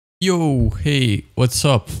Yo, hey, what's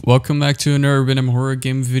up? Welcome back to another random horror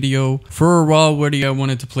game video. For a while already I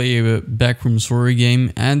wanted to play a backrooms horror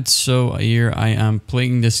game, and so here I am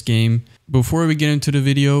playing this game. Before we get into the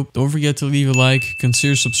video, don't forget to leave a like,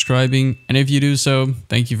 consider subscribing, and if you do so,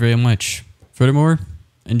 thank you very much. Furthermore,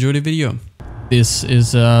 enjoy the video. This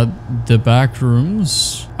is the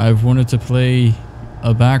backrooms. I've wanted to play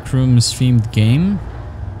a backrooms themed game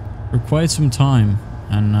for quite some time,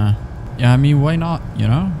 and yeah, I mean, why not, you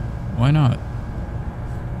know? Why not?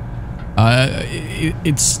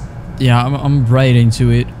 I'm right into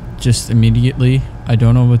it just immediately. I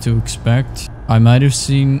don't know what to expect. I might have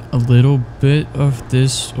seen a little bit of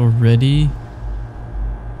this already.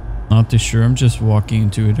 Not too sure. I'm just walking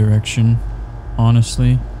into a direction,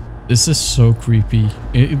 honestly. This is so creepy.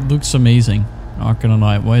 It looks amazing. Not gonna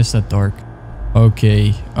lie. Why is that dark?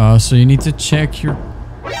 Okay, so you need to check your...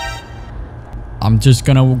 I'm just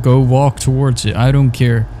gonna go walk towards it. I don't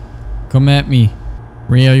care. Come at me.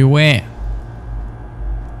 Where are you at?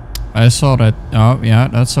 I saw that. Oh, yeah,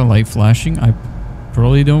 that's a light flashing. I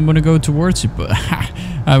probably don't want to go towards it, but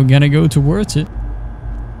I'm gonna go towards it.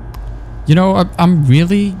 You know, I'm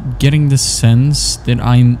really getting the sense that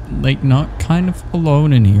I'm, like, not kind of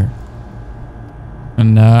alone in here.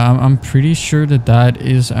 And I'm pretty sure that that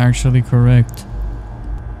is actually correct.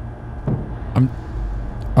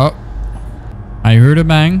 Oh. I heard a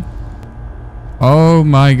bang. Oh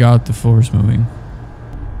my god, the floor is moving.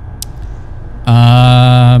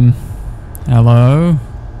 Hello?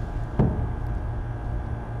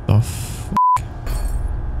 The f***?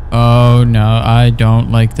 Oh no, I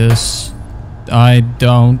don't like this. I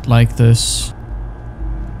don't like this.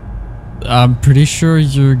 I'm pretty sure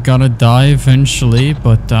you're gonna die eventually,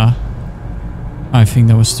 but I think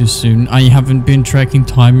that was too soon. I haven't been tracking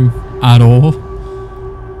time at all.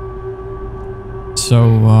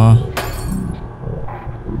 So, what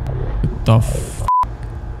the f***?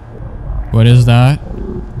 What is that?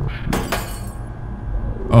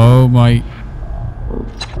 Oh my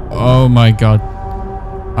god.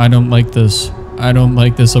 I don't like this. I don't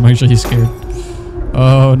like this. I'm actually scared.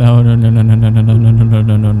 Oh no.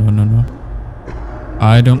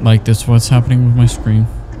 I don't like this. What's happening with my screen?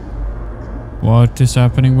 What is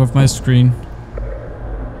happening with my screen?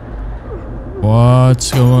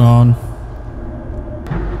 What's going on?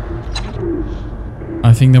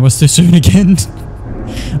 I think that was too soon again.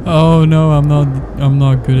 Oh no, I'm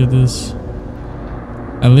not good at this.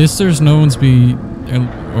 At least there's no one's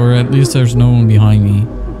or at least there's no one behind me.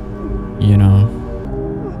 You know.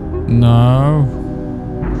 No.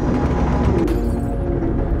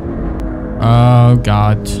 Oh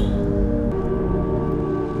god.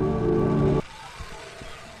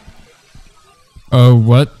 Oh,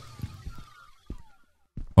 what?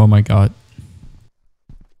 Oh my god.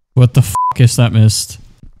 What the f*** is that mist?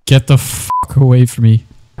 Get the f*** away from me.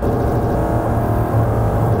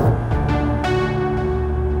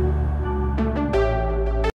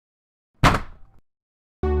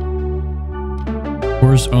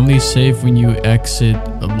 Doors only save when you exit.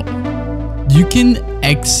 You can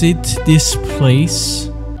exit this place?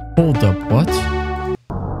 Hold up, what?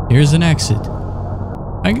 Here's an exit.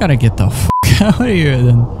 I gotta get the f*** out of here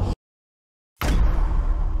then.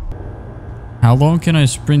 How long can I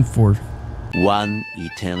sprint for? One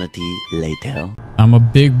eternity later. I'm a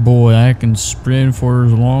big boy. I can sprint for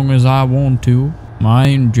as long as I want to. My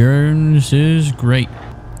endurance is great.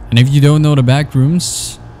 And if you don't know the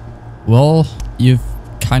backrooms, well, you've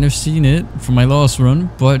kind of seen it from my last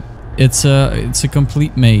run, but it's a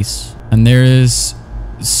complete maze. And there is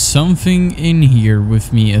something in here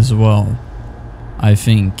with me as well. I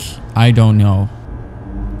think. I don't know.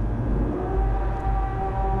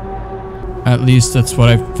 At least that's what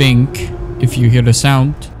I think. If you hear the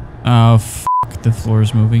sound. Oh, f***, the floor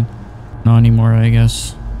is moving. Not anymore, I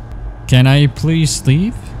guess. Can I please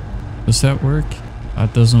leave? Does that work?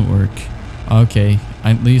 That doesn't work. Okay,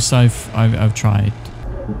 at least I've tried.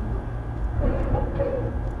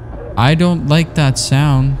 I don't like that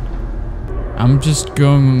sound. I'm just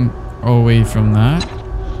going away from that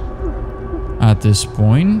at this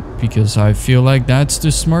point because I feel like that's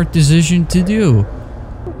the smart decision to do.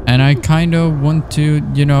 And I kind of want to,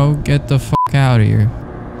 you know, get the fuck out of here.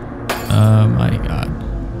 Oh my god.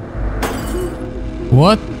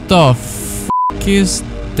 What the fuck is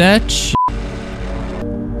that shit?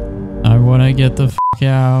 I want to get the fuck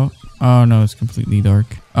out. Oh no, it's completely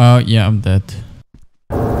dark. Oh yeah, I'm dead.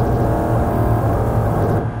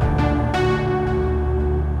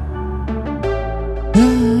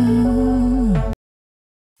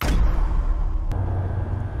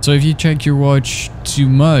 So if you check your watch too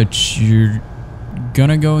much, you're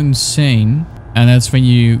gonna go insane. And that's when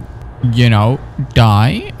you know,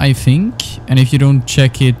 die, I think. And if you don't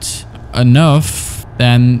check it enough,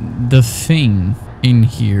 then the thing in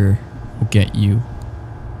here will get you,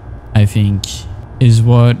 I think, is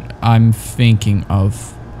what I'm thinking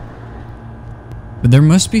of. But there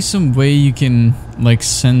must be some way you can, like,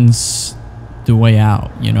 sense the way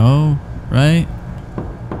out, you know? Right?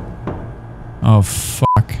 Oh,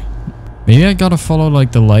 fuck. Maybe I gotta follow,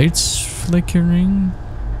 like, the lights flickering?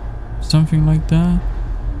 Something like that?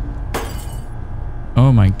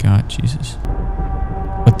 Oh my god, Jesus.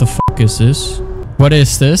 What the fuck is this? What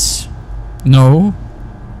is this? No.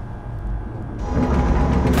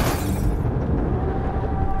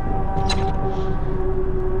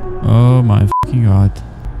 Oh my fucking god.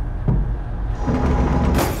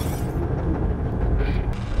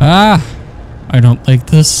 Ah! I don't like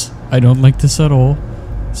this. I don't like this at all.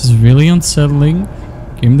 This is really unsettling.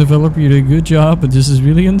 Game developer, you did a good job, but this is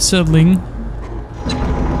really unsettling.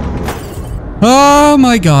 Oh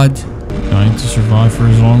my god. Trying to survive for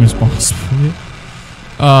as long as possible.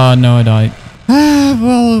 No, I died. Ah,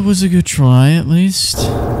 well, it was a good try at least.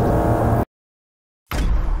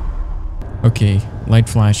 Okay, light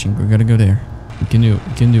flashing. We're gonna go there. We can do it.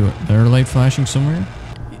 We can do it. There are light flashing somewhere.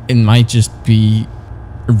 It might just be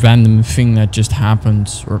a random thing that just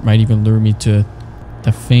happens, or it might even lure me to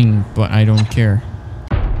the thing, but I don't care.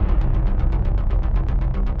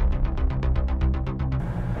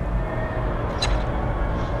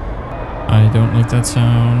 I don't like that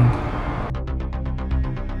sound.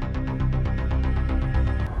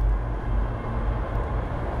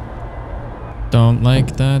 Don't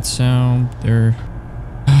like that sound there.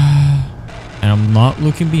 And I'm not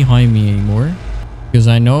looking behind me anymore, because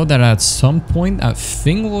I know that at some point that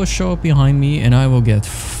thing will show up behind me and I will get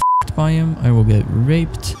f***ed by him. I will get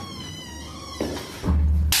raped.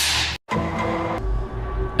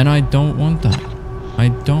 And I don't want that. I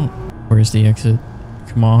don't. Where's the exit?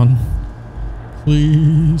 Come on.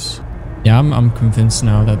 Please. Yeah, I'm convinced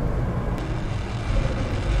now that...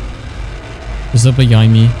 Is that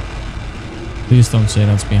behind me? Please don't say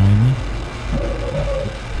that's behind me.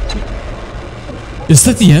 Is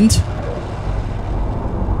that the end?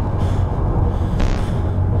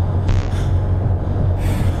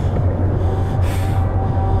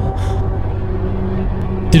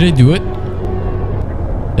 Did I do it?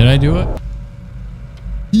 Did I do it?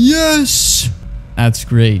 Yes! That's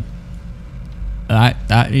great.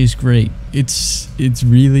 That is great. It's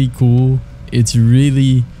really cool. It's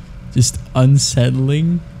really just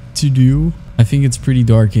unsettling to do. I think it's pretty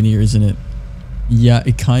dark in here, isn't it? Yeah,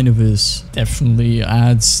 it kind of is. Definitely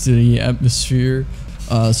adds to the atmosphere.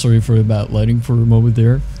 Sorry for the bad lighting for a moment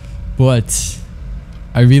there. But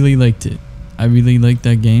I really liked it. I really liked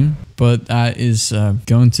that game. But that is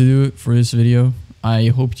going to do it for this video. I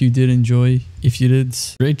hope you did enjoy. If you did,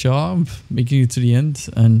 great job making it to the end.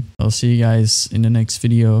 And I'll see you guys in the next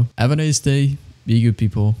video. Have a nice day. Be good,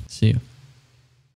 people. See you.